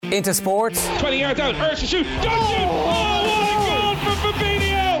into sports. 20 yards out, Ursa shoot, don't shoot! Oh, what a goal for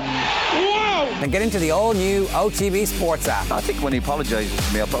Fabinho! Wow! Then get into the all-new OTB Sports app. I think when he apologises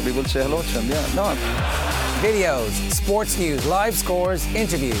to me, I probably will say hello to him, yeah. No. Videos, sports news, live scores,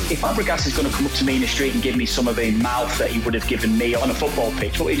 interviews. If Fabregas is going to come up to me in the street and give me some of the mouth that he would have given me on a football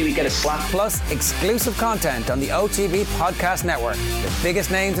pitch, what do we get a slap? Plus exclusive content on the OTB Podcast Network. The biggest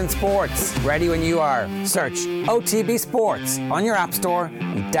names in sports. Ready when you are. Search OTB Sports on your app store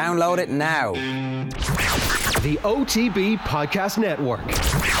and download it now. The OTB Podcast Network.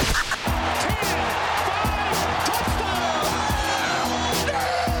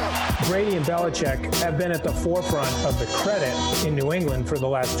 Brady and Belichick have been at the forefront of the credit in New England for the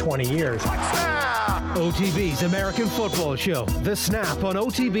last 20 years. OTB's American Football Show, The Snap on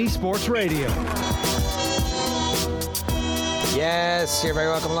OTB Sports Radio. Yes, you're very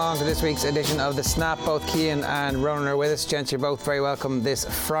welcome along to this week's edition of The Snap. Both Cian and Ronan are with us. Gents, you're both very welcome this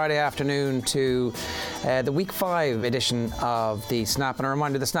Friday afternoon to the Week 5 edition of The Snap. And a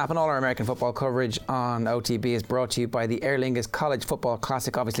reminder, The Snap and all our American football coverage on OTB is brought to you by the Aer Lingus College Football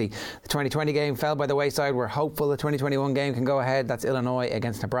Classic. Obviously, the 2020 game fell by the wayside. We're hopeful the 2021 game can go ahead. That's Illinois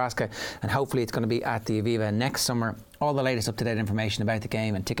against Nebraska. And hopefully it's going to be at the Aviva next summer. All the latest up-to-date information about the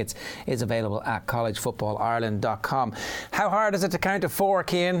game and tickets is available at collegefootballireland.com. How hard is it to count to 4,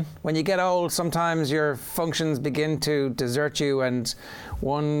 Cian? When you get old, sometimes your functions begin to desert you and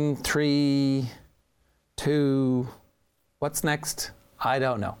 1, 3, 2... What's next? I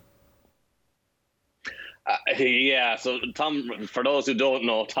don't know. Yeah, so for those who don't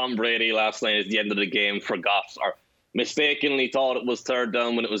know, Tom Brady last night at the end of the game forgot or mistakenly thought it was third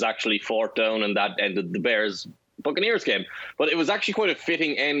down when it was actually fourth down, and that ended the Buccaneers game. But it was actually quite a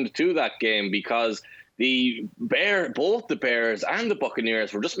fitting end to that game because both the Bears and the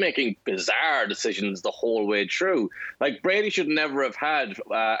Buccaneers were just making bizarre decisions the whole way through. Like, Brady should never have had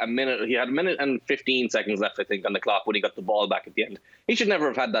a minute. He had a minute and 15 seconds left, I think, on the clock when he got the ball back at the end. He should never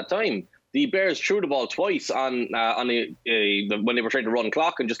have had that time. The Bears threw the ball twice when they were trying to run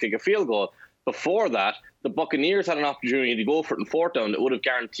clock and just kick a field goal. Before that, the Buccaneers had an opportunity to go for it in fourth down that would have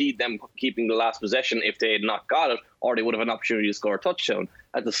guaranteed them keeping the last possession if they had not got it, or they would have an opportunity to score a touchdown.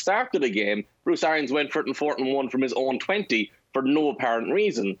 At the start of the game, Bruce Arians went for it in 4th and 1 from his own 20 for no apparent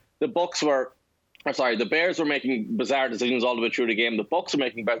reason. The Bears were making bizarre decisions all the way through the game. The Bucs were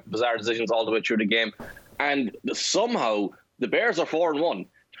making bizarre decisions all the way through the game. And somehow, the Bears are 4-1.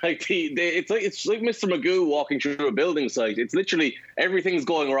 It's like Mr. Magoo walking through a building site. It's literally everything's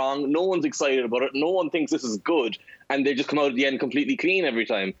going wrong. No one's excited about it. No one thinks this is good. And they just come out at the end completely clean every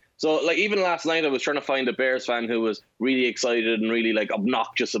time. So, like, even last night, I was trying to find a Bears fan who was really excited and really, like,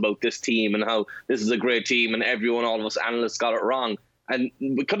 obnoxious about this team and how this is a great team and all of us analysts got it wrong. And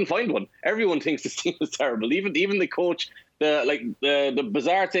we couldn't find one. Everyone thinks this team is terrible. Even the coach. The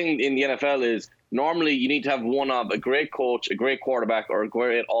bizarre thing in the NFL is normally you need to have one of a great coach, a great quarterback, or a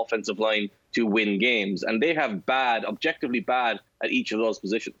great offensive line to win games. And they have objectively bad at each of those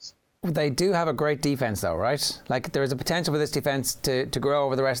positions. They do have a great defence though, right? Like, there is a potential for this defence to grow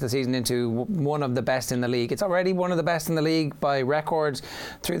over the rest of the season into one of the best in the league. It's already one of the best in the league by records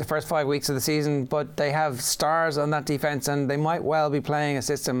through the first 5 weeks of the season, but they have stars on that defence and they might well be playing a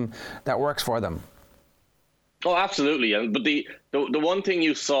system that works for them. Oh, absolutely. But the one thing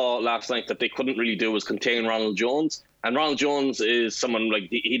you saw last night that they couldn't really do was contain Ronald Jones. And Ronald Jones is someone, like,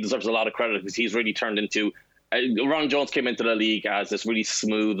 he deserves a lot of credit because he's really turned into... Ronald Jones came into the league as this really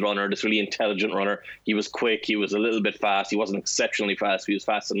smooth runner, this really intelligent runner. He was quick. He was a little bit fast. He wasn't exceptionally fast. He was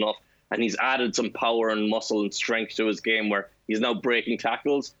fast enough. And he's added some power and muscle and strength to his game where he's now breaking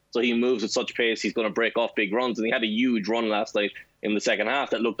tackles. So he moves at such pace, he's going to break off big runs. And he had a huge run last night in the second half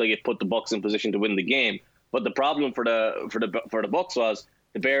that looked like it put the Bucs in position to win the game. But the problem for the Bucs was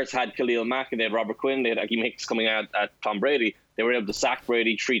the Bears had Khalil Mack and they had Robert Quinn. They had Akeem Hicks coming out at Tom Brady. They were able to sack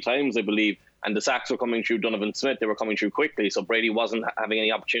Brady 3 times, I believe. And the sacks were coming through Donovan Smith. They were coming through quickly. So Brady wasn't having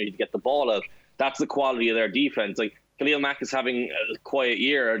any opportunity to get the ball out. That's the quality of their defense. Like, Khalil Mack is having a quiet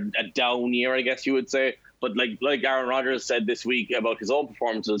year, a down year, I guess you would say. But like Aaron Rodgers said this week about his own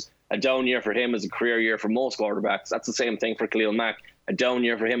performances, a down year for him is a career year for most quarterbacks. That's the same thing for Khalil Mack. A down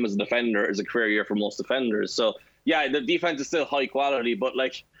year for him as a defender is a career year for most defenders. So, yeah, the defense is still high quality, but,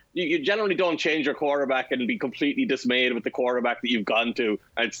 like, you generally don't change your quarterback and be completely dismayed with the quarterback that you've gone to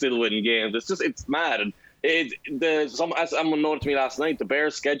and still win games. It's mad. And as someone noted to me last night, the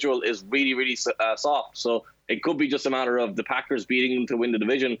Bears' schedule is really, really soft. So it could be just a matter of the Packers beating them to win the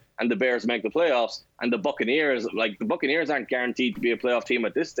division and the Bears make the playoffs. And the Buccaneers aren't guaranteed to be a playoff team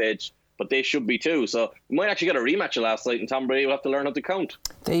at this stage. but they should be too. So we might actually get a rematch of last night, and Tom Brady will have to learn how to count.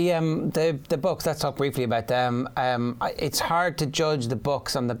 The Bucs, let's talk briefly about them. It's hard to judge the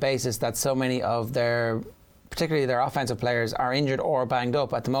Bucs on the basis that so many of particularly their offensive players, are injured or banged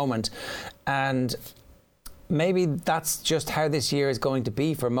up at the moment. And maybe that's just how this year is going to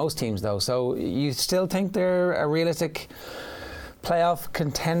be for most teams, though. So you still think they're a realistic playoff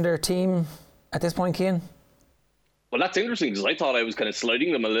contender team at this point, Cian? Well, that's interesting, because I thought I was kind of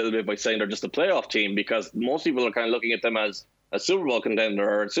sliding them a little bit by saying they're just a playoff team, because most people are kind of looking at them as a Super Bowl contender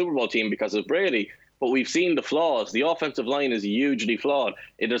or a Super Bowl team because of Brady. But we've seen the flaws. The offensive line is hugely flawed.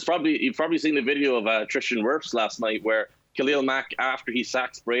 You've probably seen the video of Tristan Wirfs last night, where Khalil Mack, after he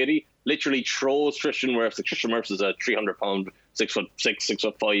sacks Brady, literally throws Tristan Wirfs. Like, Tristan Wirfs is a 300-pound, 6'6",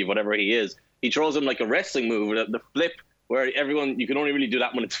 6'5", whatever he is. He throws him like a wrestling move, the flip, where you can only really do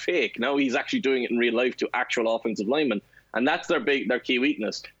that when it's fake. Now he's actually doing it in real life to actual offensive linemen, and that's their key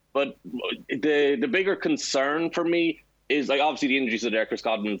weakness. But the bigger concern for me is, like, obviously the injuries are there. Chris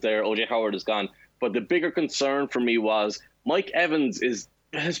Godwin's there, OJ Howard is gone. But the bigger concern for me was Mike Evans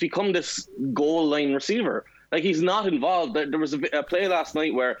has become this goal line receiver. Like, he's not involved. There was a play last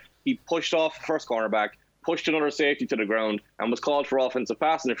night where he pushed off first cornerback, pushed another safety to the ground, and was called for offensive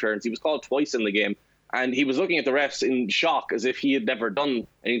pass interference. He was called twice in the game. And he was looking at the refs in shock, as if he had never done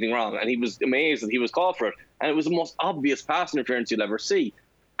anything wrong. And he was amazed that he was called for it. And it was the most obvious pass interference you'll ever see.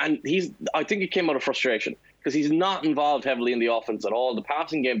 And I think it came out of frustration, because he's not involved heavily in the offense at all. The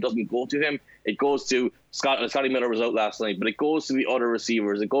passing game doesn't go to him. It goes to Scotty Miller was out last night, but it goes to the other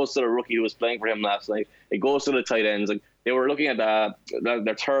receivers. It goes to the rookie who was playing for him last night. It goes to the tight ends. Like, they were looking at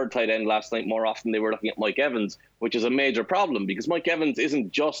their third tight end last night more often. They were looking at Mike Evans, which is a major problem, because Mike Evans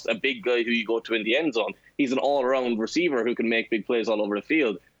isn't just a big guy who you go to in the end zone. He's an all-around receiver who can make big plays all over the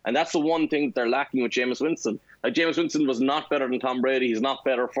field. And that's the one thing that they're lacking with Jameis Winston. Like, Jameis Winston was not better than Tom Brady. He's not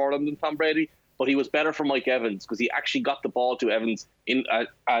better for them than Tom Brady, but he was better for Mike Evans, because he actually got the ball to Evans in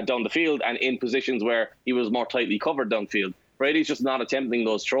down the field and in positions where he was more tightly covered downfield. Brady's just not attempting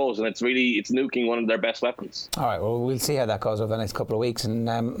those throws, and it's nuking one of their best weapons. All right, well, we'll see how that goes over the next couple of weeks, and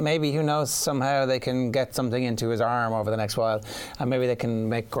maybe, who knows, somehow they can get something into his arm over the next while, and maybe they can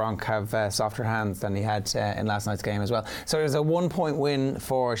make Gronk have softer hands than he had in last night's game as well. So it was a 1-point win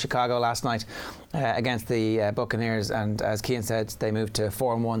for Chicago last night against the Buccaneers, and as Cian said, they moved to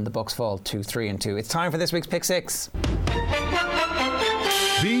 4-1. The Bucs fall to 3-2. It's time for this week's Pick Six.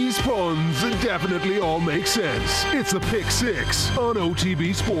 These puns definitely all make sense. It's the Pick Six on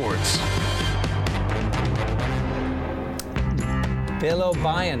OTB Sports. Bill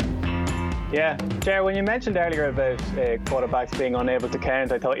O'Brien. Yeah, Ger, when you mentioned earlier about quarterbacks being unable to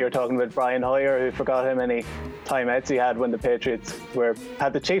count, I thought you were talking about Brian Hoyer, who forgot how many timeouts he had when the Patriots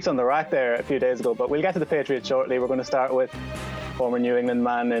had the Chiefs on the rack there a few days ago. But we'll get to the Patriots shortly. We're going to start with former New England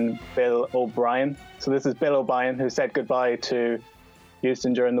man in Bill O'Brien. So this is Bill O'Brien, who said goodbye to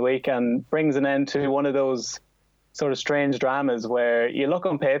Houston during the week and brings an end to one of those sort of strange dramas where you look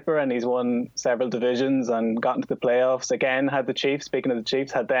on paper and he's won several divisions and got into the playoffs. Again, had the Chiefs, speaking of the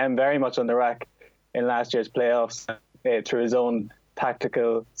Chiefs, had them very much on the rack in last year's playoffs through his own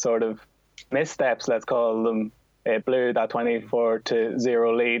tactical sort of missteps, let's call them. Blew that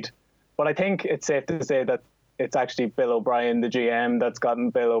 24-0 lead. But I think it's safe to say that it's actually Bill O'Brien, the GM, that's gotten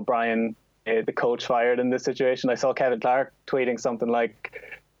Bill O'Brien, the coach, fired in this situation. I saw Kevin Clark tweeting something like,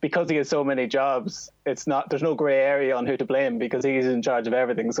 because he has so many jobs, there's no grey area on who to blame because he's in charge of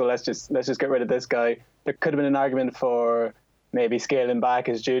everything. So let's just get rid of this guy. There could have been an argument for maybe scaling back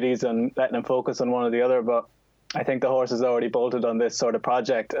his duties and letting him focus on one or the other, but I think the horse has already bolted on this sort of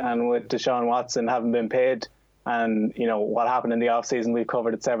project. And with Deshaun Watson having been paid, and what happened in the off season, we've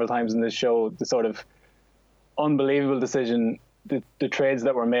covered it several times in this show, the sort of unbelievable decision, the trades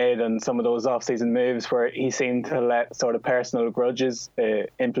that were made and some of those off-season moves where he seemed to let sort of personal grudges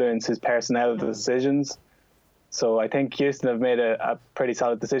influence his personnel decisions. So I think Houston have made a pretty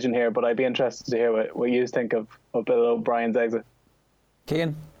solid decision here, but I'd be interested to hear what you think of Bill O'Brien's exit.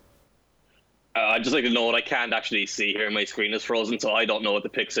 Cian? I'd just like to know what I can't actually see here. My screen is frozen, so I don't know what the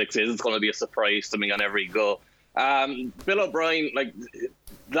Pick Six is. It's going to be a surprise to me on every go. Bill O'Brien,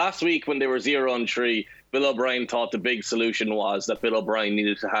 last week when they were 0-3, Bill O'Brien thought the big solution was that Bill O'Brien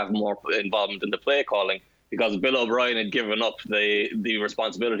needed to have more involvement in the play calling because Bill O'Brien had given up the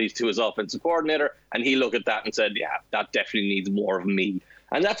responsibilities to his offensive coordinator, and he looked at that and said, yeah, that definitely needs more of me.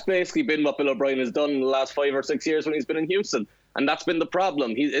 And that's basically been what Bill O'Brien has done in the last 5 or 6 years when he's been in Houston. And that's been the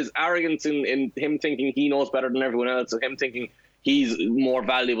problem. His arrogance in him thinking he knows better than everyone else, and him thinking he's more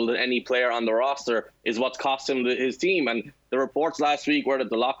valuable than any player on the roster is what's cost him his team. And the reports last week were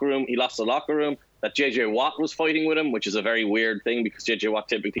that he lost the locker room. that JJ Watt was fighting with him, which is a very weird thing because JJ Watt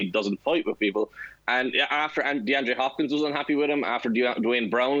typically doesn't fight with people. And after DeAndre Hopkins was unhappy with him, after Dwayne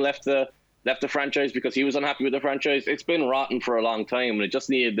Brown left the franchise because he was unhappy with the franchise, it's been rotten for a long time, and it just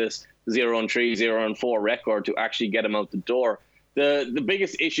needed this 0-3, 0-4 record to actually get him out the door. The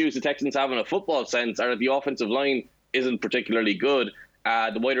biggest issues the Texans have in a football sense are that the offensive line isn't particularly good.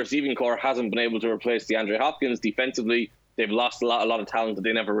 The wide receiving core hasn't been able to replace DeAndre Hopkins. Defensively, they've lost a lot of talent that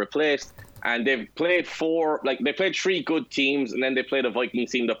they never replaced. And they've played they played 3 good teams, and then they played a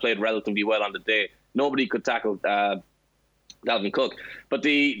Vikings team that played relatively well on the day. Nobody could tackle Dalvin Cook. But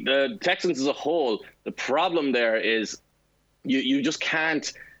the Texans as a whole, the problem there is you just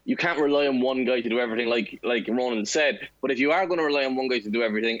can't rely on one guy to do everything, like Ronan said. But if you are going to rely on one guy to do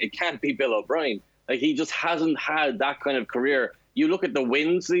everything, it can't be Bill O'Brien. Like, he just hasn't had that kind of career. You look at the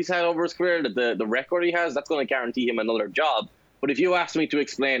wins he's had over his career, the record he has, that's going to guarantee him another job. But if you ask me to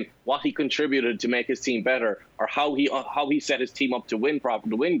explain what he contributed to make his team better, or how he set his team up to win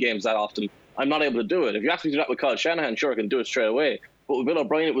games that often, I'm not able to do it. If you ask me to do that with Kyle Shanahan, sure, I can do it straight away. But with Bill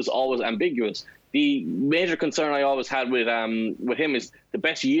O'Brien, it was always ambiguous. The major concern I always had with him is the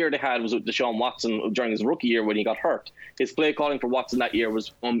best year they had was with Deshaun Watson during his rookie year when he got hurt. His play calling for Watson that year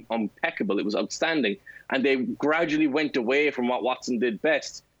was impeccable. It was outstanding. And they gradually went away from what Watson did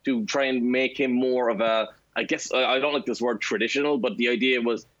best to try and make him more of a, I guess, I don't like this word traditional, but the idea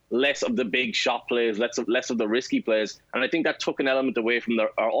was less of the big shot plays, less of the risky plays. And I think that took an element away from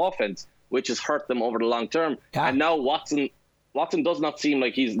our offense, which has hurt them over the long term. Yeah. And now Watson does not seem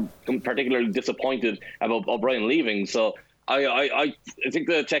like he's particularly disappointed about O'Brien leaving. So I think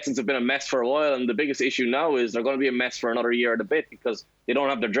the Texans have been a mess for a while, and the biggest issue now is they're going to be a mess for another year and a bit because they don't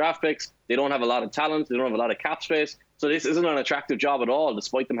have their draft picks, they don't have a lot of talent, they don't have a lot of cap space. So this isn't an attractive job at all,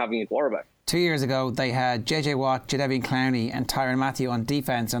 despite them having a quarterback. 2 years ago, they had JJ Watt, Jadeveon Clowney, and Tyrann Mathieu on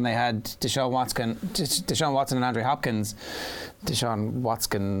defense, and they had Deshaun Watson and Andre Hopkins. Deshaun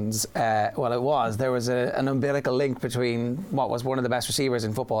Watkins, there was an umbilical link between what was one of the best receivers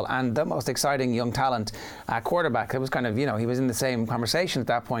in football and the most exciting young talent at quarterback. It was kind of, he was in the same conversation at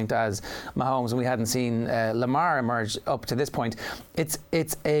that point as Mahomes, and we hadn't seen Lamar emerge up to this point. It's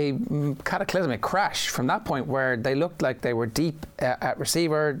a cataclysmic crash from that point where they looked like they were deep at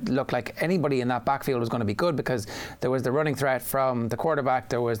receiver, looked like anybody in that backfield was going to be good because there was the running threat from the quarterback,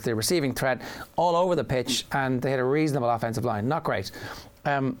 there was the receiving threat all over the pitch, and they had a reasonable offensive line. Not great.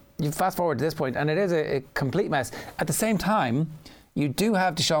 You fast forward to this point, and it is a complete mess. At the same time, you do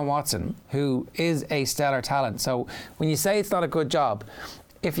have Deshaun Watson, who is a stellar talent. So when you say it's not a good job,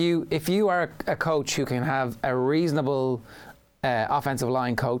 if you are a coach who can have a reasonable offensive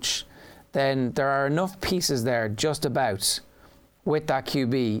line coach, then there are enough pieces there just about with that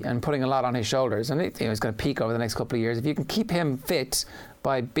QB and putting a lot on his shoulders. And he's going to peak over the next couple of years. If you can keep him fit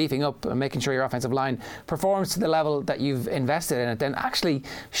by beefing up and making sure your offensive line performs to the level that you've invested in it, then actually,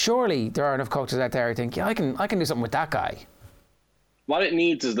 surely there are enough coaches out there who think, I can do something with that guy. What it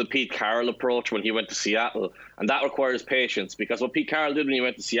needs is the Pete Carroll approach when he went to Seattle, and that requires patience, because what Pete Carroll did when he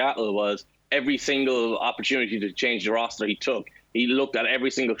went to Seattle was every single opportunity to change the roster he took. He looked at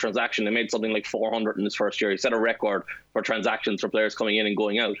every single transaction and made something like 400 in his first year. He set a record for transactions for players coming in and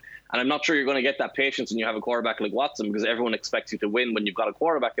going out. And I'm not sure you're going to get that patience when you have a quarterback like Watson, because everyone expects you to win when you've got a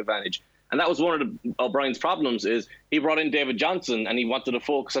quarterback advantage. And that was one of O'Brien's problems, is he brought in David Johnson and he wanted to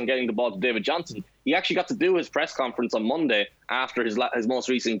focus on getting the ball to David Johnson. He actually got to do his press conference on Monday after his most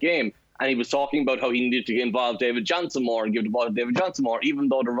recent game, and he was talking about how he needed to involve David Johnson more and give the ball to David Johnson more, even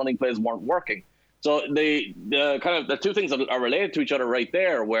though the running plays weren't working. So the two things that are related to each other right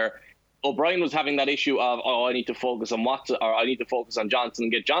there, where O'Brien was having that issue of, I need to focus on Watson, or I need to focus on Johnson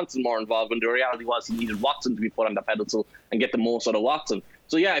and get Johnson more involved, when the reality was he needed Watson to be put on the pedestal and get the most out of Watson.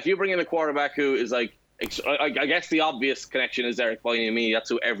 So yeah, if you bring in a quarterback who is like, I guess the obvious connection is Eric Bieniemy. That's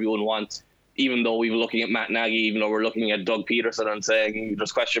who everyone wants, even though we're looking at Matt Nagy, even though we're looking at Doug Peterson and saying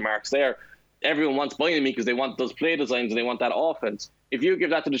there's question marks there. Everyone wants Bieniemy because they want those play designs and they want that offense. If you give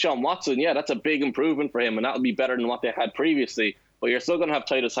that to Deshaun Watson, yeah, that's a big improvement for him, and that'll be better than what they had previously. But you're still going to have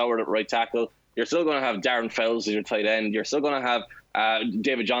Titus Howard at right tackle. You're still going to have Darren Fells as your tight end. You're still going to have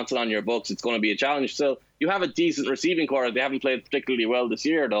David Johnson on your books. It's going to be a challenge. So you have a decent receiving core. They haven't played particularly well this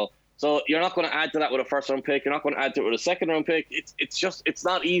year, though. So you're not going to add to that with a first-round pick. You're not going to add to it with a second-round pick. It's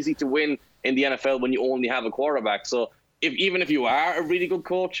not easy to win in the NFL when you only have a quarterback. So even if you are a really good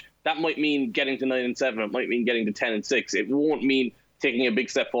coach, that might mean getting to 9-7. It might mean getting to 10-6. It won't mean taking a big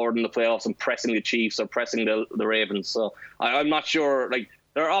step forward in the playoffs and pressing the Chiefs or pressing the Ravens. So I'm not sure. Like,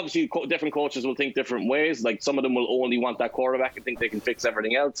 there are obviously different coaches will think different ways. Like, some of them will only want that quarterback and think they can fix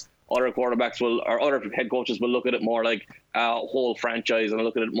everything else. Other quarterbacks other head coaches will look at it more like whole franchise and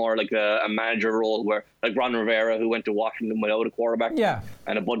look at it more like a manager role, where like Ron Rivera, who went to Washington without a quarterback,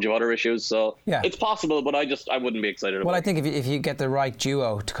 and a bunch of other issues. So it's possible, but I wouldn't be excited about it. Well, I think if you get the right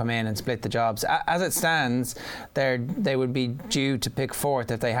duo to come in and split the jobs, as it stands, they would be due to pick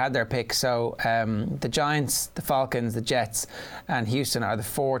fourth if they had their pick. So the Giants, the Falcons, the Jets, and Houston are the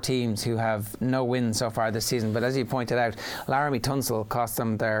 4 teams who have no wins so far this season. But as you pointed out, Laramie Tunsil cost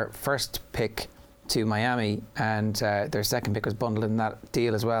them their first pick to Miami, and their second pick was bundled in that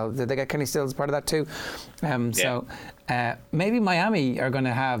deal as well. Did they get Kenny Stills as part of that too? So maybe Miami are going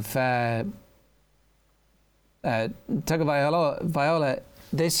to have Tagovailoa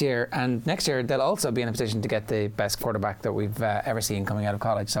this year, and next year they'll also be in a position to get the best quarterback that we've ever seen coming out of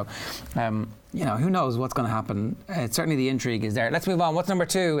college. So who knows what's going to happen. Certainly the intrigue is there. Let's move on. What's number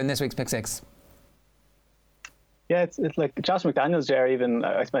 2 in this week's Pick 6? Yeah, it's like Josh McDaniels, Ger. Even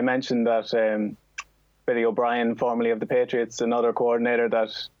I mentioned that Billy O'Brien, formerly of the Patriots, another coordinator that,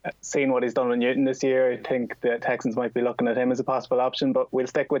 seeing what he's done with Newton this year, I think the Texans might be looking at him as a possible option. But we'll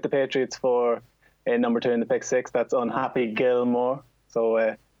stick with the Patriots for number 2 in the Pick 6. That's unhappy Gilmore.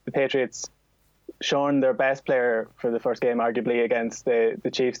 So the Patriots showing their best player for the first game, arguably, against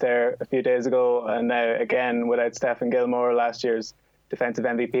the Chiefs there a few days ago, and now again without Stephon Gilmore, last year's defensive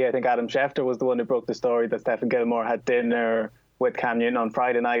MVP. I think Adam Schefter was the one who broke the story that Stephon Gilmore had dinner with Cam Newton on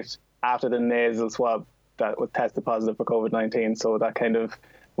Friday night after the nasal swab that was tested positive for COVID-19. So that kind of,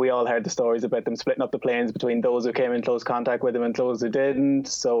 we all heard the stories about them splitting up the planes between those who came in close contact with him and those who didn't.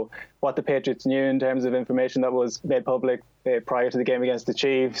 So what the Patriots knew in terms of information that was made public prior to the game against the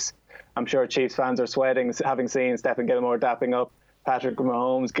Chiefs, I'm sure Chiefs fans are sweating, having seen Stephon Gilmore dapping up Patrick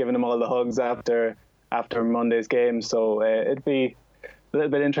Mahomes, giving him all the hugs after Monday's game. So it'd be a little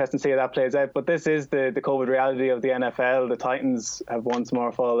bit interesting to see how that plays out. But this is the COVID reality of the NFL. The Titans have once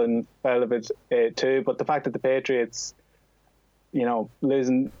more fallen foul of it too. But the fact that the Patriots,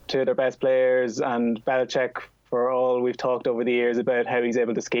 losing 2 of their best players, and Belichick, for all we've talked over the years about how he's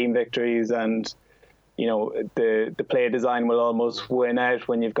able to scheme victories, and the play design will almost win out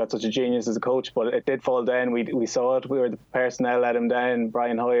when you've got such a genius as a coach. But it did fall down. We saw it. The personnel let him down.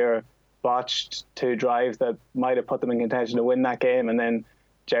 Brian Hoyer botched 2 drives that might have put them in contention to win that game, and then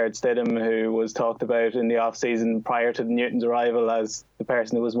Jared Stidham, who was talked about in the off-season prior to Newton's arrival as the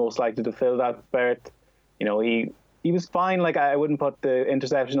person who was most likely to fill that berth, he was fine. Like, I wouldn't put the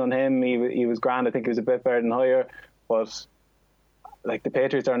interception on him. He was grand. I think he was a bit better than Hoyer, but like, the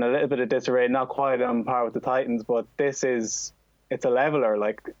Patriots are in a little bit of disarray, not quite on par with the Titans, but it's a leveler.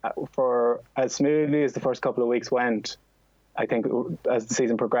 Like, for as smoothly as the first couple of weeks went, I think as the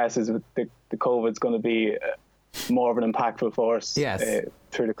season progresses, the COVID's going to be more of an impactful force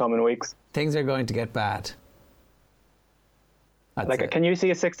through the coming weeks. Things are going to get bad. Can you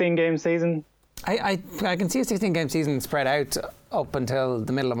see a 16-game season? I can see a 16-game season spread out up until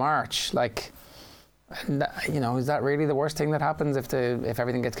the middle of March. Like, is that really the worst thing that happens if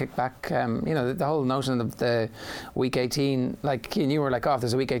everything gets kicked back? The whole notion of the week 18, like, you were like, if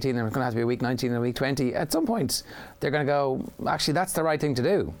there's a week 18, there's going to have to be a week 19 and a week 20. At some point, they're going to go, actually, that's the right thing to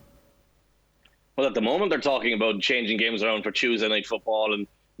do. Well, at the moment, they're talking about changing games around for Tuesday night football and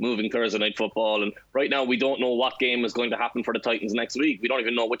moving Thursday night football. And right now, we don't know what game is going to happen for the Titans next week. We don't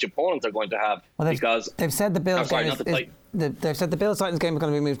even know which opponents they're going to have. Well, because they've said the Bills they've said the Bills-Titans game is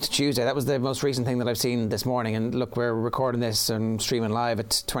going to be moved to Tuesday. That was the most recent thing that I've seen this morning. And look, we're recording this and streaming live at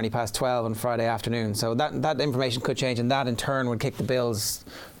 12:20 on Friday afternoon. So that information could change, and that in turn would kick the Bills'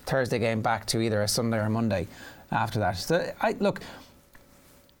 Thursday game back to either a Sunday or a Monday after that. So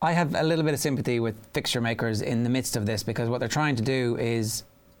I have a little bit of sympathy with fixture makers in the midst of this, because what they're trying to do is,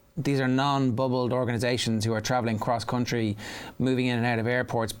 these are non-bubbled organisations who are travelling cross-country, moving in and out of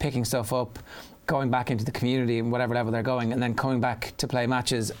airports, picking stuff up, going back into the community in whatever level they're going, and then coming back to play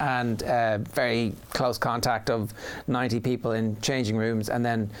matches, and very close contact of 90 people in changing rooms, and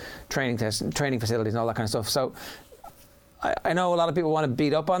then training facilities and all that kind of stuff. So I know a lot of people want to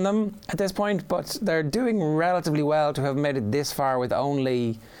beat up on them at this point, but they're doing relatively well to have made it this far with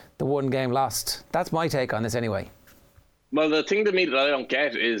only the 1 game lost. That's my take on this anyway. Well, the thing to me that I don't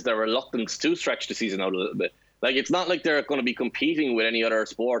get is their reluctance to stretch the season out a little bit. Like, it's not like they're going to be competing with any other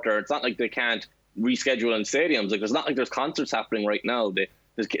sport, or it's not like they can't reschedule in stadiums. Like, it's not like there's concerts happening right now. The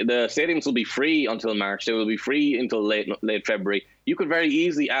stadiums will be free until March. They will be free until late February. You could very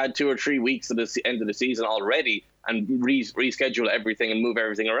easily add 2 or 3 weeks to the end of the season already and reschedule everything and move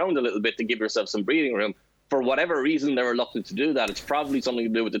everything around a little bit to give yourself some breathing room. For whatever reason they're reluctant to do that, it's probably something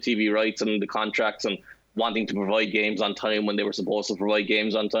to do with the TV rights and the contracts and wanting to provide games on time when they were supposed to provide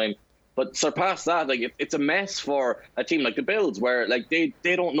games on time. But surpass that, like, it's a mess for a team like the Bills, where like they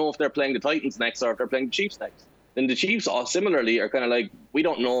don't know if they're playing the Titans next or if they're playing the Chiefs next. then the Chiefs similarly are kind of like, we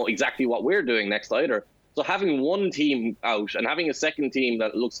don't know exactly what we're doing next either. So having one team out and having a second team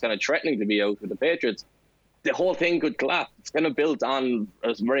that looks kind of threatening to be out with the Patriots, the whole thing could collapse. It's kind of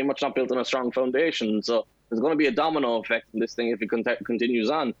it's very much not built on a strong foundation. So there's going to be a domino effect in this thing if it continues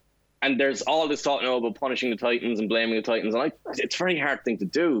on. And there's all this talk now about punishing the Titans and blaming the Titans. And it's a very hard thing to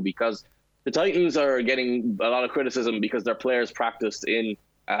do because the Titans are getting a lot of criticism because their players practiced in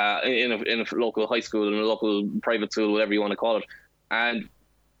a local high school, in a local private school, whatever you want to call it. And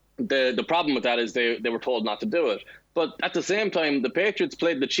the problem with that is they were told not to do it. But at the same time, the Patriots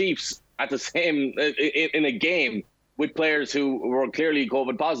played the Chiefs in a game with players who were clearly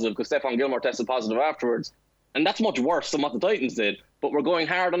COVID positive because Stephon Gilmore tested positive afterwards. And that's much worse than what the Titans did. But we're going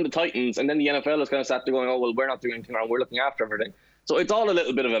hard on the Titans, and then the NFL is kind of sat there going, oh, well, we're not doing anything wrong. We're looking after everything. So it's all a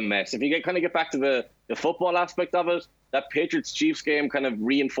little bit of a mess. If you get back to the football aspect of it, that Patriots-Chiefs game kind of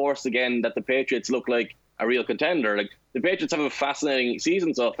reinforced again that the Patriots look like a real contender. Like, the Patriots have a fascinating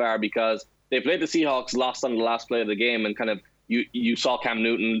season so far because they played the Seahawks, lost on the last play of the game, and kind of you saw Cam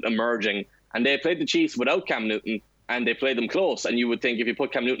Newton emerging. And they played the Chiefs without Cam Newton, and they played them close. And you would think if you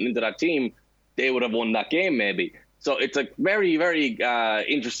put Cam Newton into that team, they would have won that game maybe. So it's a very, very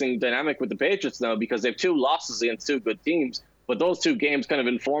interesting dynamic with the Patriots now because they have 2 losses against 2 good teams. But those 2 games kind of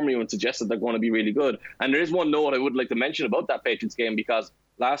inform you and suggest that they're going to be really good. And there is one note I would like to mention about that Patriots game because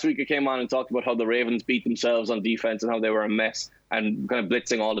last week I came on and talked about how the Ravens beat themselves on defense and how they were a mess and kind of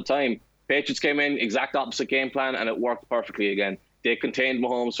blitzing all the time. Patriots came in, exact opposite game plan, and it worked perfectly again. They contained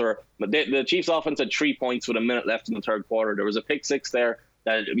Mahomes the Chiefs offense had 3 points with a minute left in the third quarter. There was a pick 6 there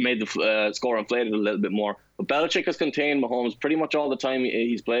that made the score inflated a little bit more. But Belichick has contained Mahomes pretty much all the time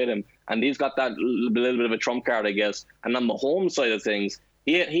he's played him. And he's got that little bit of a trump card, I guess. And on Mahomes' side of things,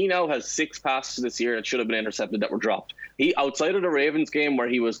 he now has 6 passes this year that should have been intercepted that were dropped. He, outside of the Ravens game where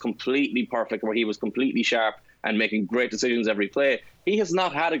he was completely perfect, where he was completely sharp and making great decisions every play, he has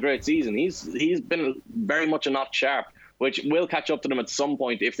not had a great season. He's been very much a not sharp, which will catch up to them at some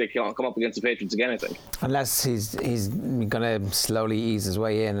point if they can't come up against the Patriots again, I think. Unless he's going to slowly ease his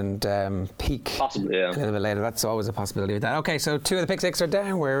way in and peak possibly, yeah, a little bit later. That's always a possibility with that. Okay, so 2 of the pick 6 are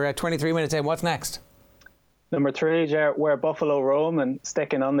down. We're 23 minutes in. What's next? Number 3, Ger, where Buffalo roam, and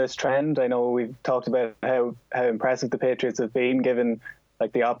sticking on this trend. I know we've talked about how impressive the Patriots have been given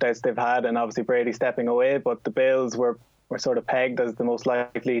like the opt-outs they've had and obviously Brady stepping away, but the Bills were sort of pegged as the most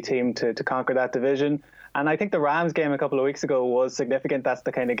likely team to conquer that division. And I think the Rams game a couple of weeks ago was significant. That's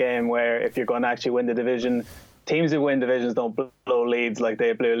the kind of game where if you're going to actually win the division, teams who win divisions don't blow leads like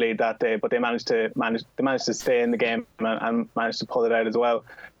they blew a lead that day, but they managed to stay in the game and managed to pull it out as well.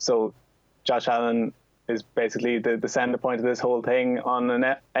 So Josh Allen is basically the center point of this whole thing on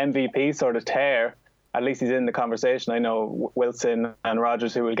an MVP sort of tear. At least he's in the conversation. I know Wilson and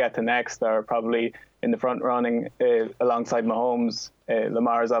Rodgers, who we'll get to next, are probably in the front running alongside Mahomes.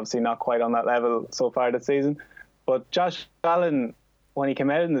 Lamar is obviously not quite on that level so far this season. But Josh Allen, when he came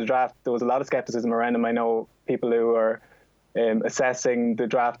out in the draft, there was a lot of skepticism around him. I know people who are assessing the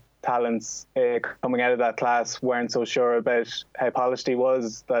draft talents coming out of that class weren't so sure about how polished he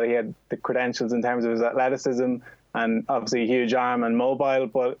was, that he had the credentials in terms of his athleticism and obviously a huge arm and mobile.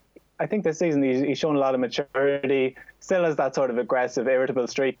 But I think this season he's shown a lot of maturity, still has that sort of aggressive, irritable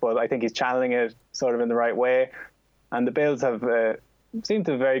streak, but I think he's channeling it sort of in the right way. And the Bills have seemed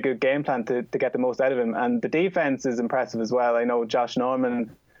to have a very good game plan to get the most out of him. And the defense is impressive as well. I know Josh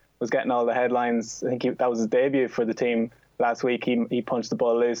Norman was getting all the headlines. I think that was his debut for the team last week. He punched the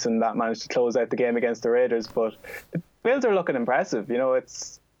ball loose and that managed to close out the game against the Raiders. But the Bills are looking impressive. You know,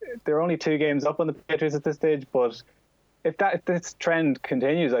 they're only 2 games up on the Patriots at this stage, but if this trend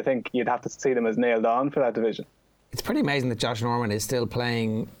continues, I think you'd have to see them as nailed on for that division. It's pretty amazing that Josh Norman is still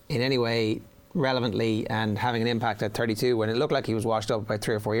playing in any way relevantly and having an impact at 32 when it looked like he was washed up about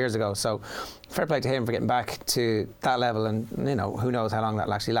 3 or 4 years ago. So fair play to him for getting back to that level, and you know, who knows how long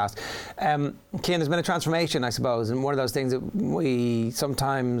that'll actually last. Cian, there's been a transformation, I suppose, and one of those things that we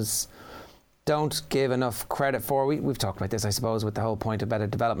sometimes don't give enough credit for. We've talked about this, I suppose, with the whole point about a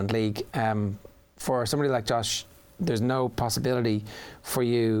development league. For somebody like Josh, there's no possibility for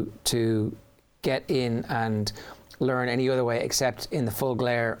you to get in and learn any other way except in the full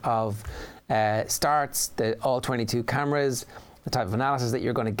glare of starts, the all 22 cameras, the type of analysis that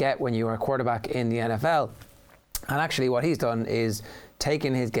you're going to get when you are a quarterback in the NFL. And actually what he's done is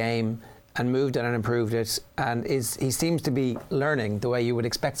taken his game and moved it and improved it, and he seems to be learning the way you would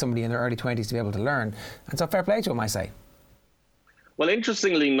expect somebody in their early 20s to be able to learn. And so fair play to him, I say. Well,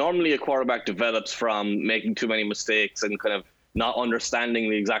 interestingly, normally a quarterback develops from making too many mistakes and kind of not understanding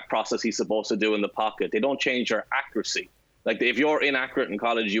the exact process he's supposed to do in the pocket. They don't change your accuracy. Like, if you're inaccurate in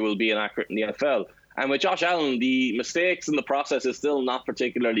college, you will be inaccurate in the NFL. And with Josh Allen, the mistakes in the process is still not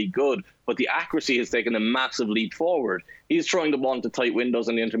particularly good, but the accuracy has taken a massive leap forward. He's throwing the ball into tight windows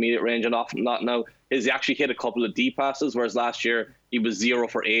in the intermediate range, and often not now. He's actually hit a couple of deep passes, whereas last year he was 0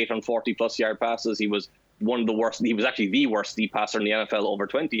 for 8 on 40-plus yard passes. He was one of the worst. He was actually the worst deep passer in the NFL over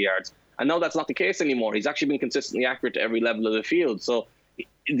 20 yards. And now that's not the case anymore. He's actually been consistently accurate to every level of the field. So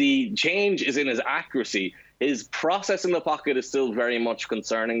the change is in his accuracy. His process in the pocket is still very much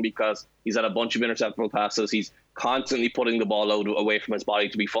concerning because he's had a bunch of interceptable passes. He's constantly putting the ball out away from his body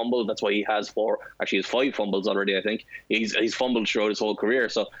to be fumbled. That's why he has 5 fumbles already, I think. He's fumbled throughout his whole career.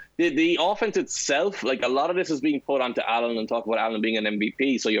 So the offense itself, like a lot of this is being put onto Allen and talk about Allen being an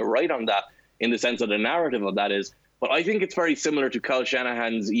MVP. So you're right on that in the sense that the narrative of that is. But I think it's very similar to Kyle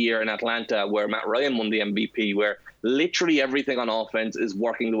Shanahan's year in Atlanta where Matt Ryan won the MVP, where literally everything on offense is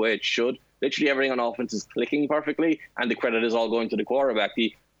working the way it should. Literally everything on offense is clicking perfectly, and the credit is all going to the quarterback.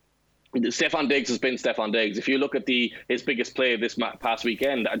 Stephon Diggs has been Stephon Diggs. If you look at his biggest play this past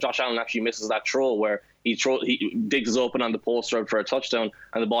weekend, Josh Allen actually misses that throw where Diggs is open on the post route for a touchdown,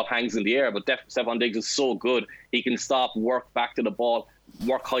 and the ball hangs in the air. But Stephon Diggs is so good, he can stop, work back to the ball,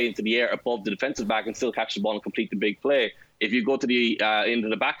 work high into the air above the defensive back, and still catch the ball and complete the big play. If you go to into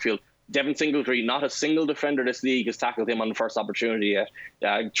the backfield, Devin Singletary, not a single defender this league has tackled him on the first opportunity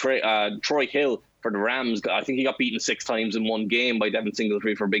yet. Troy Hill for the Rams, I think he got beaten 6 times in one game by Devin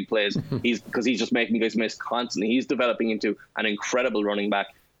Singletary for big plays. Because he's just making guys miss constantly. He's developing into an incredible running back.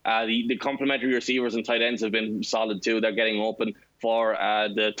 The complementary receivers and tight ends have been solid too. They're getting open for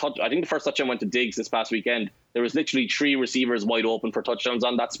the touch. I think the first touchdown went to Diggs this past weekend. There was literally 3 receivers wide open for touchdowns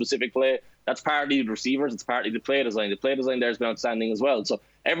on that specific play. That's partly the receivers. It's partly the play design. The play design there has been outstanding as well. So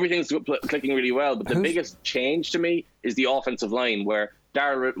everything's clicking really well. But the biggest change to me is the offensive line, where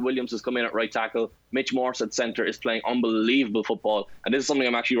Darrell Williams has come in at right tackle. Mitch Morse at center is playing unbelievable football. And this is something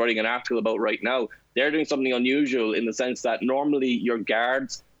I'm actually writing an article about right now. They're doing something unusual in the sense that normally your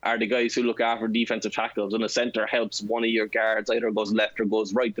guards are the guys who look after defensive tackles, and the center helps one of your guards, either goes left or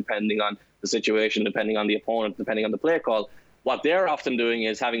goes right, depending on the situation, depending on the opponent, depending on the play call. What they're often doing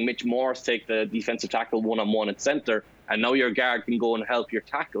is having Mitch Morse take the defensive tackle one-on-one at center, and now your guard can go and help your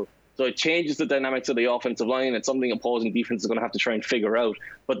tackle. So it changes the dynamics of the offensive line. It's something opposing defense is going to have to try and figure out.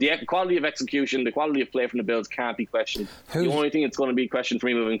 But the quality of execution, the quality of play from the Bills can't be questioned. The only thing that's going to be questioned for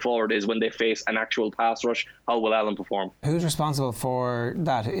me moving forward is when they face an actual pass rush, how will Allen perform? Who's responsible for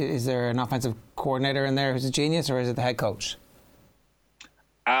that? Is there an offensive coordinator in there who's a genius, or is it the head coach?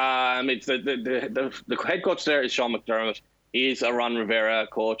 It's the head coach there is Sean McDermott. He's a Ron Rivera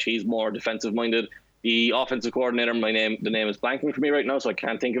coach. He's more defensive minded. The offensive coordinator, the name is blanking for me right now, so I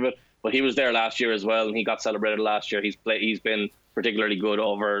can't think of it. But he was there last year as well, and he got celebrated last year. He's been particularly good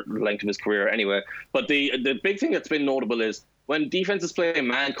over the length of his career anyway. But the big thing that's been notable is when defenses play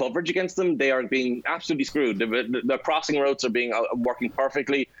man coverage against them, they are being absolutely screwed. The crossing routes are working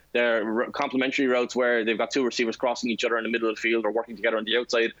perfectly. Their complementary routes where they've got 2 receivers crossing each other in the middle of the field or working together on the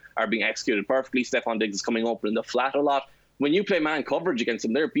outside are being executed perfectly. Stephon Diggs is coming open in the flat a lot. When you play man coverage against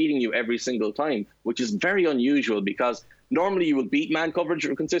them, they're beating you every single time, which is very unusual because normally you will beat man coverage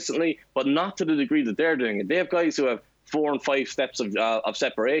consistently, but not to the degree that they're doing it. They have guys who have 4 and 5 steps of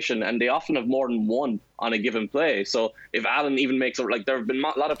separation, and they often have more than one on a given play. So if Allen even makes there have been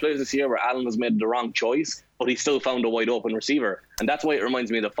a lot of plays this year where Allen has made the wrong choice, but he still found a wide open receiver. And that's why it reminds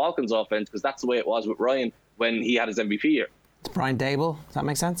me of the Falcons offense, because that's the way it was with Ryan when he had his MVP year. It's Brian Dable. Does that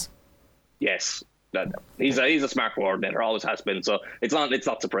make sense? Yes. He's a smart coordinator, always has been. So it's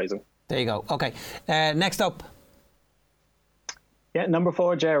not surprising. There you go. Okay. Next up. Yeah, number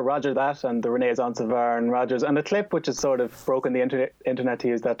 4, Ger, Roger That, and the Renaissance of Aaron Rodgers. And the clip, which has sort of broken the internet to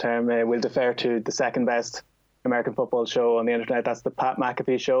use that term, will defer to the second best American football show on the internet. That's the Pat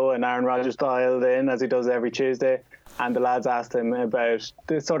McAfee show, and Aaron Rodgers dialed in, as he does every Tuesday. And the lads asked him about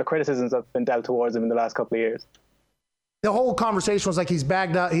the sort of criticisms that have been dealt towards him in the last couple of years. The whole conversation was like he's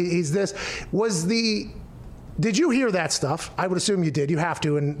bagged up, he's this. Did you hear that stuff? I would assume you did. You have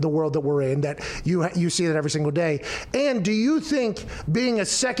to in the world that we're in, that you see that every single day. And do you think being a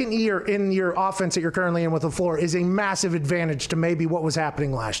second year in your offense that you're currently in with LaFleur is a massive advantage to maybe what was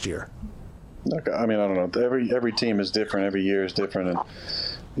happening last year? Look, I mean, I don't know. Every team is different. Every year is different. And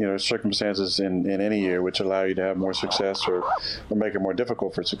circumstances in any year which allow you to have more success or make it more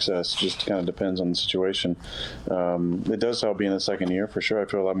difficult for success. Just kind of depends on the situation. It does help being in the second year, for sure. I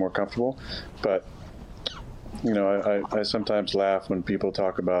feel a lot more comfortable. But, I sometimes laugh when people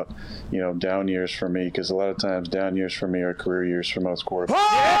talk about, down years for me, because a lot of times down years for me are career years for most quarterbacks.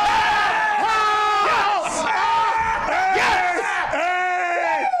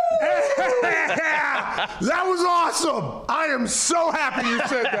 That was awesome. I am so happy you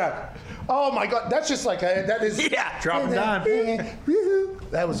said that. Oh my God, that's just like that is. Yeah, drop it down.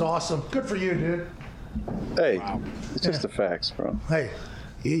 That was awesome. Good for you, dude. Hey, it's just the facts, bro. Hey,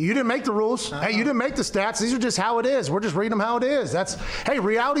 you didn't make the rules. Hey, you didn't make the stats. These are just how it is. We're just reading them how it is. Hey,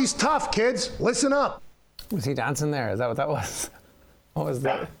 reality's tough, kids. Listen up. Was he dancing there? Is that what that was? What was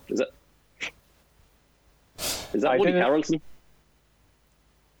that? Is that Woody Harrelson?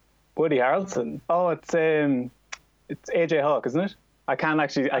 Woody Harrelson? Oh, it's AJ Hawk, isn't it? I can't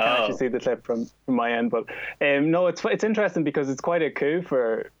actually see the clip from my end, but no, it's interesting because it's quite a coup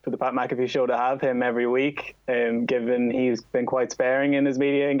for the Pat McAfee show to have him every week, given he's been quite sparing in his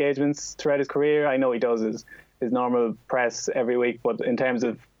media engagements throughout his career. I know he does his normal press every week, but in terms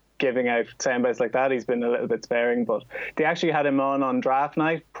of giving out soundbites like that, he's been a little bit sparing. But they actually had him on draft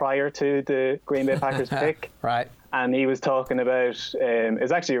night prior to the Green Bay Packers pick. Right. And he was talking about,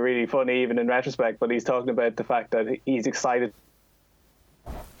 it's actually really funny even in retrospect, but he's talking about the fact that he's excited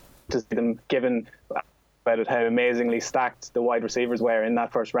to see them, given about how amazingly stacked the wide receivers were in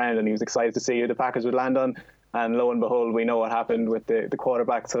that first round, and he was excited to see who the Packers would land on. And lo and behold, we know what happened with the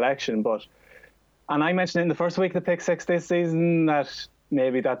quarterback selection. And I mentioned it in the first week of the pick six this season that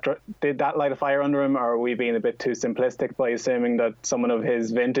maybe did that light a fire under him, or are we being a bit too simplistic by assuming that someone of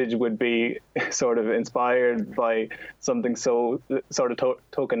his vintage would be sort of inspired by something so sort of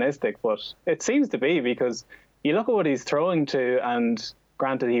tokenistic? But it seems to be, because you look at what he's throwing to, and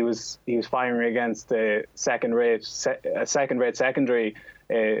granted he was firing against a second-rate secondary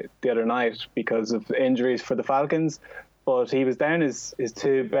the other night because of injuries for the Falcons. But he was down his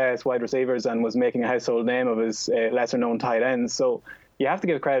two best wide receivers and was making a household name of his lesser-known tight ends. So you have to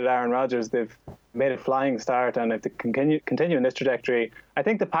give credit to Aaron Rodgers. They've made a flying start, and if they continue in this trajectory, I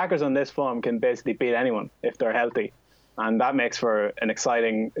think the Packers on this form can basically beat anyone if they're healthy. And that makes for an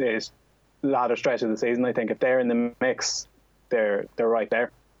exciting latter stretch of the season. I think if they're in the mix, they're right there.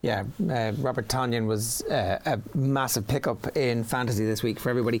 Yeah, Robert Tonyan was a massive pickup in fantasy this week for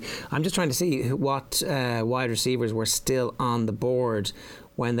everybody. I'm just trying to see what wide receivers were still on the board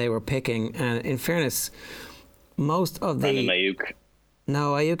when they were picking. And in fairness, most of Brandon Ayuk.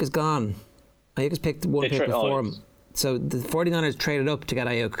 No, Ayuk is gone. Ayuk has picked one pick before him. So the 49ers traded up to get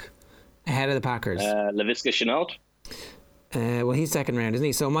Ayuk ahead of the Packers. Laviska Shenault? Well, he's second round, isn't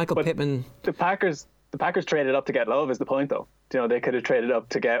he? So Michael Pittman... The Packers traded up to get Love is the point, though. You know, they could have traded up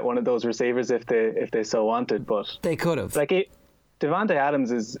to get one of those receivers if they so wanted, but they could have. Like Devontae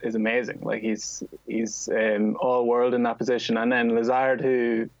Adams is amazing. Like he's all world in that position, and then Lazard,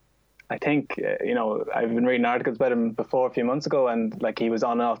 who I think I've been reading articles about him before a few months ago, and like he was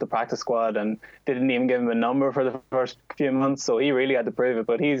on and off the practice squad, and they didn't even give him a number for the first few months, so he really had to prove it.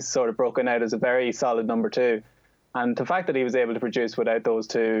 But he's sort of broken out as a very solid number two, and the fact that he was able to produce without those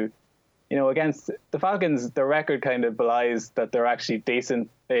two. Against the Falcons, the record kind of belies that they're actually decent,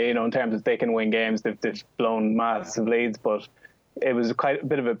 in terms of they can win games. They've blown massive leads, but it was quite a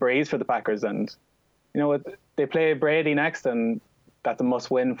bit of a breeze for the Packers. And, they play Brady next, and that's a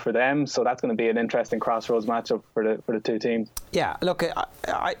must-win for them. So that's going to be an interesting crossroads matchup for the two teams. Yeah, look,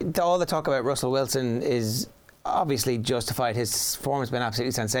 all the talk about Russell Wilson is obviously justified. His form has been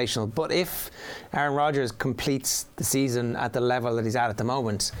absolutely sensational. But if Aaron Rodgers completes the season at the level that he's at the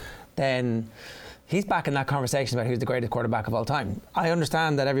moment, then he's back in that conversation about who's the greatest quarterback of all time. I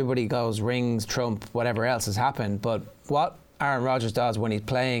understand that everybody goes rings, Trump, whatever else has happened, but what Aaron Rodgers does when he's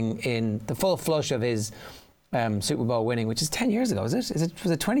playing in the full flush of his Super Bowl winning, which is 10 years ago, was it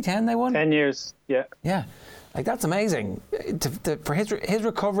 2010 they won? 10 years, yeah. Yeah, like that's amazing. For his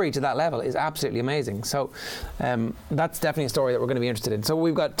recovery to that level is absolutely amazing. So that's definitely a story that we're going to be interested in. So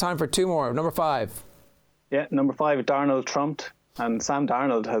we've got time for two more. Number 5. Yeah, number 5, Darnold Trumped. And Sam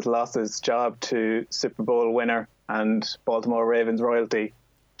Darnold has lost his job to Super Bowl winner and Baltimore Ravens royalty,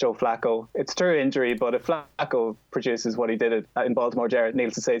 Joe Flacco. It's through injury, but if Flacco produces what he did in Baltimore,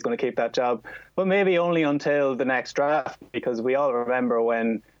 needless to say, he's going to keep that job. But maybe only until the next draft, because we all remember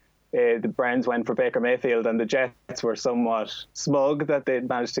when the Browns went for Baker Mayfield and the Jets were somewhat smug that they'd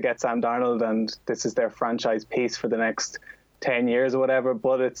managed to get Sam Darnold, and this is their franchise piece for the next 10 years or whatever.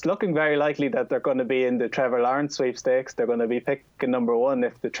 But it's looking very likely that they're going to be in the Trevor Lawrence sweepstakes. They're going to be picking number 1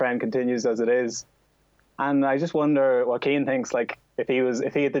 if the trend continues as it is. And I just wonder what Cian thinks. Like, if he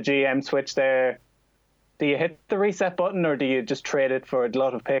had the GM switch there, do you hit the reset button, or do you just trade it for a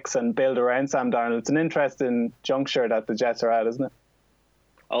lot of picks and build around Sam Darnold? It's an interesting juncture that the Jets are at, isn't it?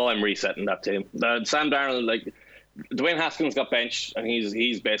 Oh, I'm resetting that team. Sam Darnold, like, Dwayne Haskins got benched, and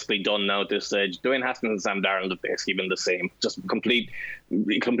he's basically done now at this stage. Dwayne Haskins and Sam Darnold have basically been the same. Just complete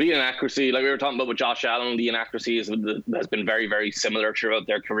inaccuracy. Like we were talking about with Josh Allen, the inaccuracy has been very, very similar throughout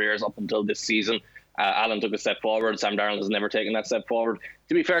their careers up until this season. Allen took a step forward. Sam Darnold has never taken that step forward.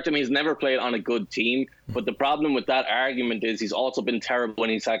 To be fair to him, he's never played on a good team. But the problem with that argument is he's also been terrible when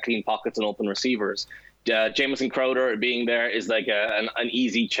he's had clean pockets and open receivers. Jamison Crowder being there is like an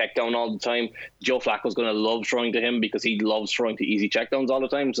easy check down all the time. Joe Flacco's going to love throwing to him because he loves throwing to easy check downs all the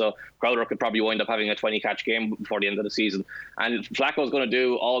time. So Crowder could probably wind up having a 20 catch game before the end of the season. And Flacco's going to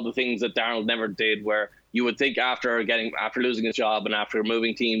do all the things that Darnold never did, where you would think after losing his job and after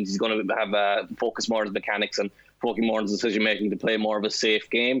moving teams, he's going to have focus more on the mechanics and focus more on decision making to play more of a safe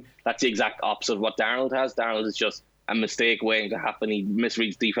game. That's the exact opposite of what Darnold has. Darnold is just a mistake waiting to happen. He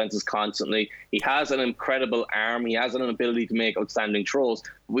misreads defenses constantly. He has an incredible arm. He has an ability to make outstanding throws.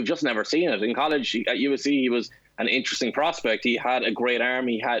 We've just never seen it. In college at USC, he was an interesting prospect. He had a great arm.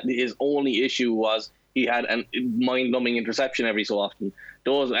 His only issue was he had a mind-numbing interception every so often.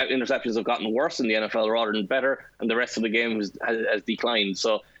 Those interceptions have gotten worse in the NFL rather than better, and the rest of the game has declined.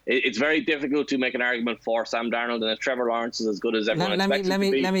 So it's very difficult to make an argument for Sam Darnold, and if Trevor Lawrence is as good as everyone expects him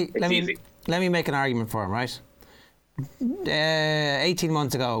to be, it's easy. Let me make an argument for him, right? 18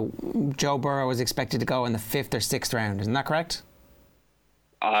 months ago, Joe Burrow was expected to go in the 5th or 6th round. Isn't that correct?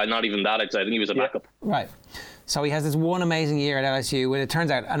 Not even that. I think he was a backup. Right. So he has this one amazing year at LSU with, it turns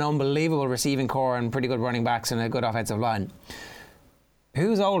out, an unbelievable receiving core and pretty good running backs and a good offensive line.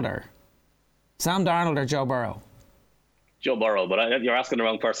 Who's older, Sam Darnold or Joe Burrow? Joe Burrow, but you're asking the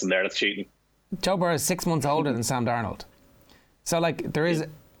wrong person there. That's cheating. Joe Burrow is 6 months older than Sam Darnold. So, like, there is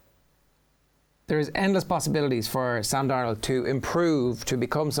endless possibilities for Sam Darnold to improve, to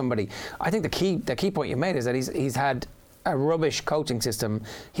become somebody. I think the key point you made is that he's had a rubbish coaching system.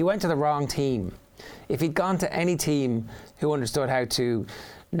 He went to the wrong team. If he'd gone to any team who understood how to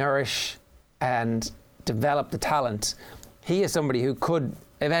nourish and develop the talent, he is somebody who could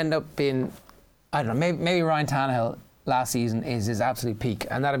end up being, I don't know, maybe Ryan Tannehill last season is his absolute peak,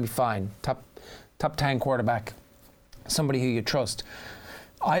 and that'd be fine. Top 10 quarterback, somebody who you trust.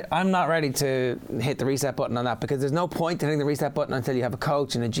 I'm not ready to hit the reset button on that, because there's no point in hitting the reset button until you have a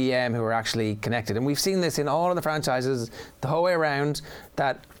coach and a GM who are actually connected. And we've seen this in all of the franchises the whole way around,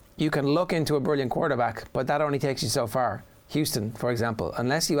 that you can look into a brilliant quarterback, but that only takes you so far. Houston, for example,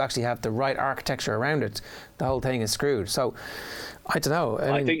 unless you actually have the right architecture around it, the whole thing is screwed. So, I don't know.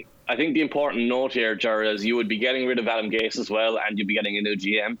 I think the important note here, Ger, is you would be getting rid of Adam Gase as well, and you'd be getting a new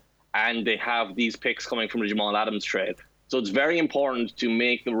GM, and they have these picks coming from the Jamal Adams trade. So it's very important to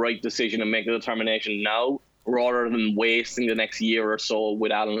make the right decision and make the determination now, rather than wasting the next year or so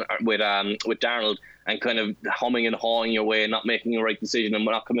with Darnold and kind of humming and hawing your way and not making the right decision and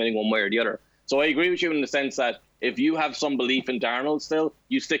not committing one way or the other. So I agree with you in the sense that if you have some belief in Darnold still,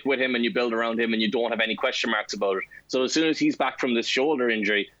 you stick with him and you build around him and you don't have any question marks about it. So as soon as he's back from this shoulder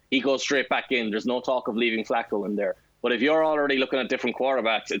injury, he goes straight back in. There's no talk of leaving Flacco in there. But if you're already looking at different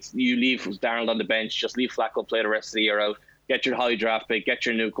quarterbacks, you leave Darnold on the bench, just leave Flacco play the rest of the year out, get your high draft pick, get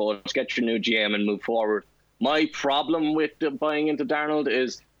your new coach, get your new GM and move forward. My problem with buying into Darnold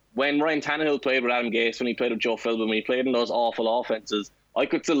is when Ryan Tannehill played with Adam Gase, when he played with Joe Philbin, when he played in those awful offenses, I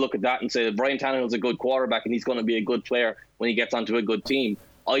could still look at that and say that Brian Tannehill's a good quarterback and he's going to be a good player when he gets onto a good team.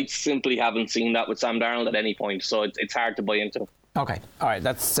 I simply haven't seen that with Sam Darnold at any point, so it's hard to buy into. Okay, all right,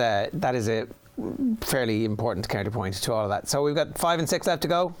 that is a fairly important counterpoint to all of that. So we've got 5 and 6 left to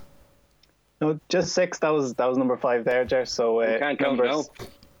go. No, just 6. That was number 5 there, Ger. So you can't count now.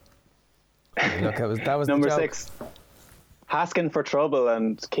 Look, that was number the joke. 6. Haskin for trouble,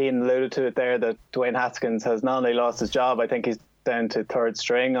 and Cian alluded to it there that Dwayne Haskins has not only lost his job, I think he's down to 3rd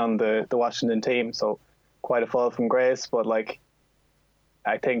string on the Washington team, so quite a fall from grace. But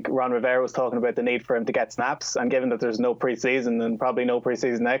I think Ron Rivera was talking about the need for him to get snaps, and given that there's no preseason and probably no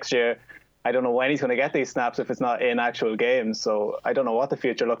preseason next year, I don't know when he's going to get these snaps if it's not in actual games. So I don't know what the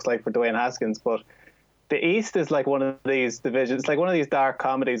future looks like for Dwayne Haskins. But the East is like one of these divisions. It's like one of these dark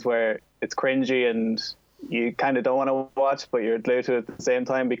comedies where it's cringy and you kind of don't want to watch, but you're glued to it at the same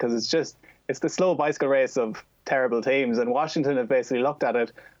time, because it's the slow bicycle race of terrible teams. And Washington have basically looked at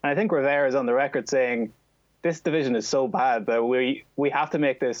it. And I think Rivera is on the record saying, this division is so bad that we have to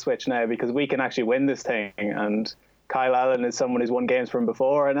make this switch now because we can actually win this thing. And Kyle Allen is someone who's won games from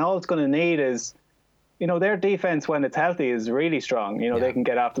before, and all it's going to need is, their defense when it's healthy is really strong. They can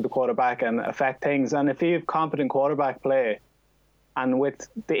get after the quarterback and affect things. And if you have competent quarterback play, and with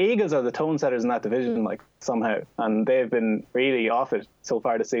the Eagles are the tone setters in that division, somehow, and they've been really off it so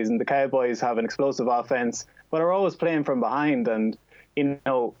far this season. The Cowboys have an explosive offense, but are always playing from behind. And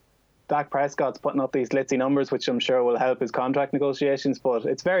Dak Prescott's putting up these glitzy numbers, which I'm sure will help his contract negotiations. But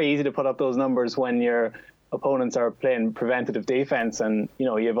it's very easy to put up those numbers when you're opponents are playing preventative defense, and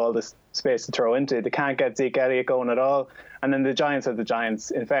you have all this space to throw into. They can't get Zeke Elliott going at all. And then the Giants are the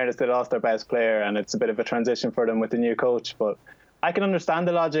Giants. In fairness, they lost their best player, and it's a bit of a transition for them with the new coach. But I can understand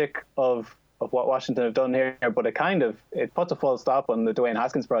the logic of what Washington have done here, but it puts a full stop on the Dwayne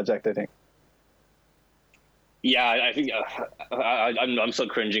Haskins project, I think. Yeah, I think I'm still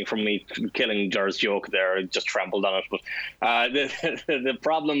cringing from me killing Ger's joke there. I just trampled on it. But the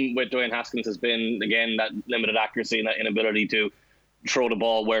problem with Dwayne Haskins has been, again, that limited accuracy and that inability to throw the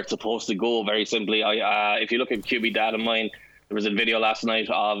ball where it's supposed to go, very simply. If you look at QB data mine, there was a video last night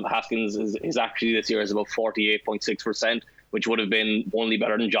of Haskins is actually this year is about 48.6%, which would have been only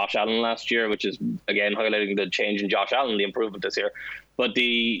better than Josh Allen last year, which is, again, highlighting the change in Josh Allen, the improvement this year. But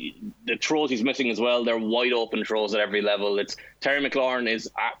the throws he's missing as well, they're wide open throws at every level. Terry McLaurin is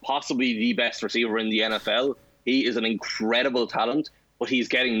possibly the best receiver in the NFL. He is an incredible talent, but he's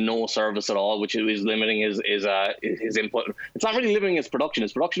getting no service at all, which is limiting his input. It's not really limiting his production.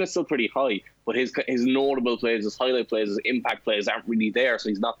 His production is still pretty high, but his notable plays, his highlight plays, his impact plays aren't really there, so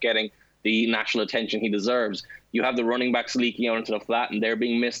he's not getting the national attention he deserves. You have the running backs leaking out into the flat, and they're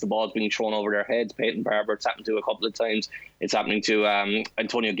being missed. The ball's being thrown over their heads. Peyton Barber, it's happened to a couple of times. It's happening to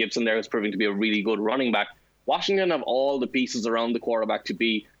Antonio Gibson there, who's proving to be a really good running back. Washington have all the pieces around the quarterback to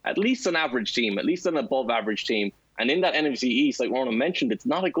be at least an average team, at least an above average team. And in that NFC East, like Ronan mentioned, it's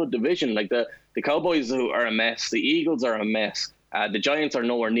not a good division. Like the Cowboys who are a mess, the Eagles are a mess. The Giants are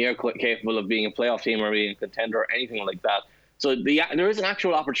nowhere near capable of being a playoff team or being a contender or anything like that. So there is an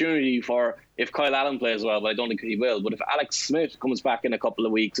actual opportunity for, if Kyle Allen plays well, but I don't think he will, but if Alex Smith comes back in a couple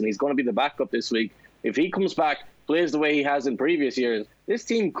of weeks, and he's going to be the backup this week, if he comes back, plays the way he has in previous years, this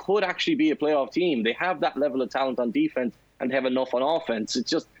team could actually be a playoff team. They have that level of talent on defense and have enough on offense. It's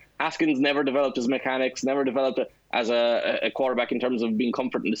just Haskins never developed his mechanics, never developed as a quarterback in terms of being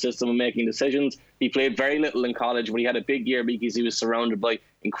comfort in the system and making decisions. He played very little in college, but he had a big year because he was surrounded by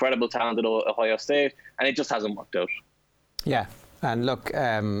incredible talent at Ohio State, and it just hasn't worked out. Yeah, and look,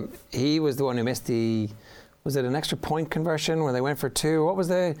 he was the one who missed was it an extra point conversion where they went for two? What was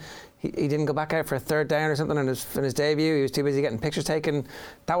he didn't go back out for a third down or something in his debut. He was too busy getting pictures taken.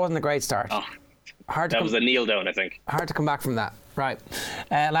 That wasn't a great start. Oh, that was a kneel down, I think. Hard to come back from that. Right.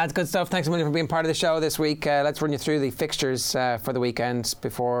 Lads, good stuff. Thanks a million for being part of the show this week. Let's run you through the fixtures for the weekend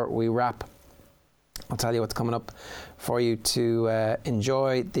before we wrap. I'll tell you what's coming up for you to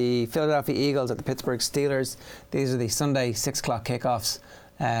enjoy. The Philadelphia Eagles at the Pittsburgh Steelers. These are the Sunday 6 o'clock kickoffs.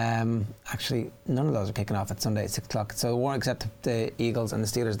 Actually, none of those are kicking off at Sunday at 6 o'clock. So one except the Eagles and the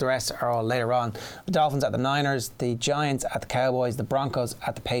Steelers. The rest are all later on. The Dolphins at the Niners. The Giants at the Cowboys. The Broncos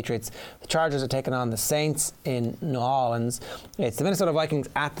at the Patriots. The Chargers are taking on the Saints in New Orleans. It's the Minnesota Vikings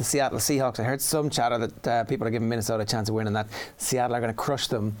at the Seattle Seahawks. I heard some chatter that people are giving Minnesota a chance of winning that. Seattle are going to crush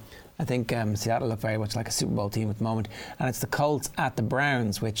them. I think Seattle look very much like a Super Bowl team at the moment. And it's the Colts at the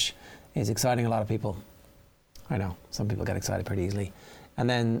Browns, which is exciting a lot of people. I know, some people get excited pretty easily. And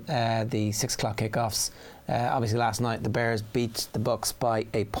then the 6 o'clock kickoffs. Obviously last night the Bears beat the Bucs by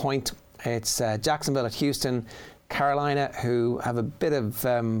a point. It's Jacksonville at Houston. Carolina, who have a bit of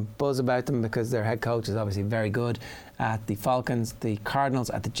buzz about them because their head coach is obviously very good, at the Falcons. The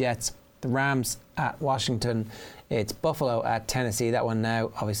Cardinals at the Jets. The Rams at Washington. It's Buffalo at Tennessee. That one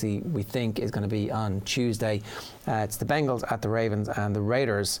now, obviously, we think is going to be on Tuesday. It's the Bengals at the Ravens, and the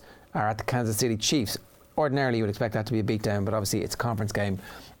Raiders are at the Kansas City Chiefs. Ordinarily, you would expect that to be a beatdown, but obviously it's a conference game.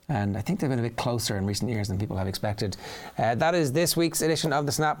 And I think they've been a bit closer in recent years than people have expected. That is this week's edition of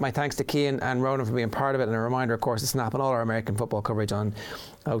The Snap. My thanks to Cian and Ronan for being part of it. And a reminder, of course, The Snap and all our American football coverage on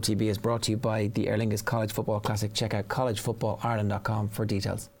OTB is brought to you by the Aer Lingus College Football Classic. Check out collegefootballireland.com for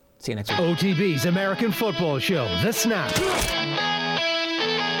details. See you next week. OTB's American Football Show, The Snap.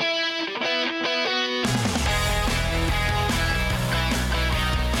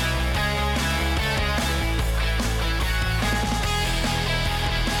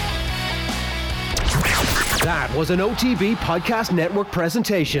 That was an OTB Podcast Network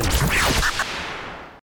presentation.